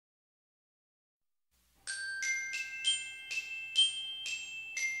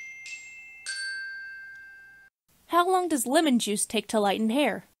How long does lemon juice take to lighten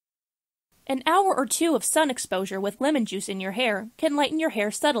hair? An hour or two of sun exposure with lemon juice in your hair can lighten your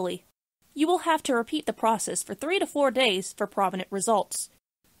hair subtly. You will have to repeat the process for 3 to 4 days for prominent results.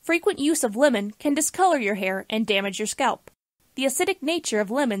 Frequent use of lemon can discolor your hair and damage your scalp. The acidic nature of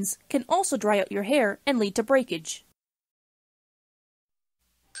lemons can also dry out your hair and lead to breakage.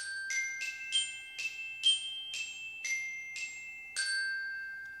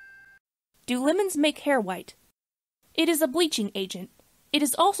 Do lemons make hair white? It is a bleaching agent. It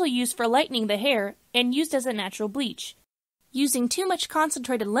is also used for lightening the hair and used as a natural bleach. Using too much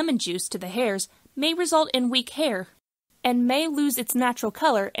concentrated lemon juice to the hairs may result in weak hair and may lose its natural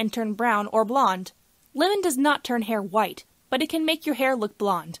color and turn brown or blonde. Lemon does not turn hair white, but it can make your hair look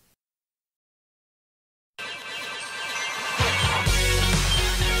blonde.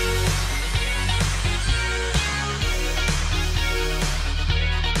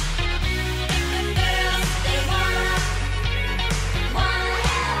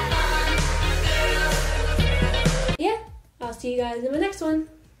 I'll see you guys in the next one.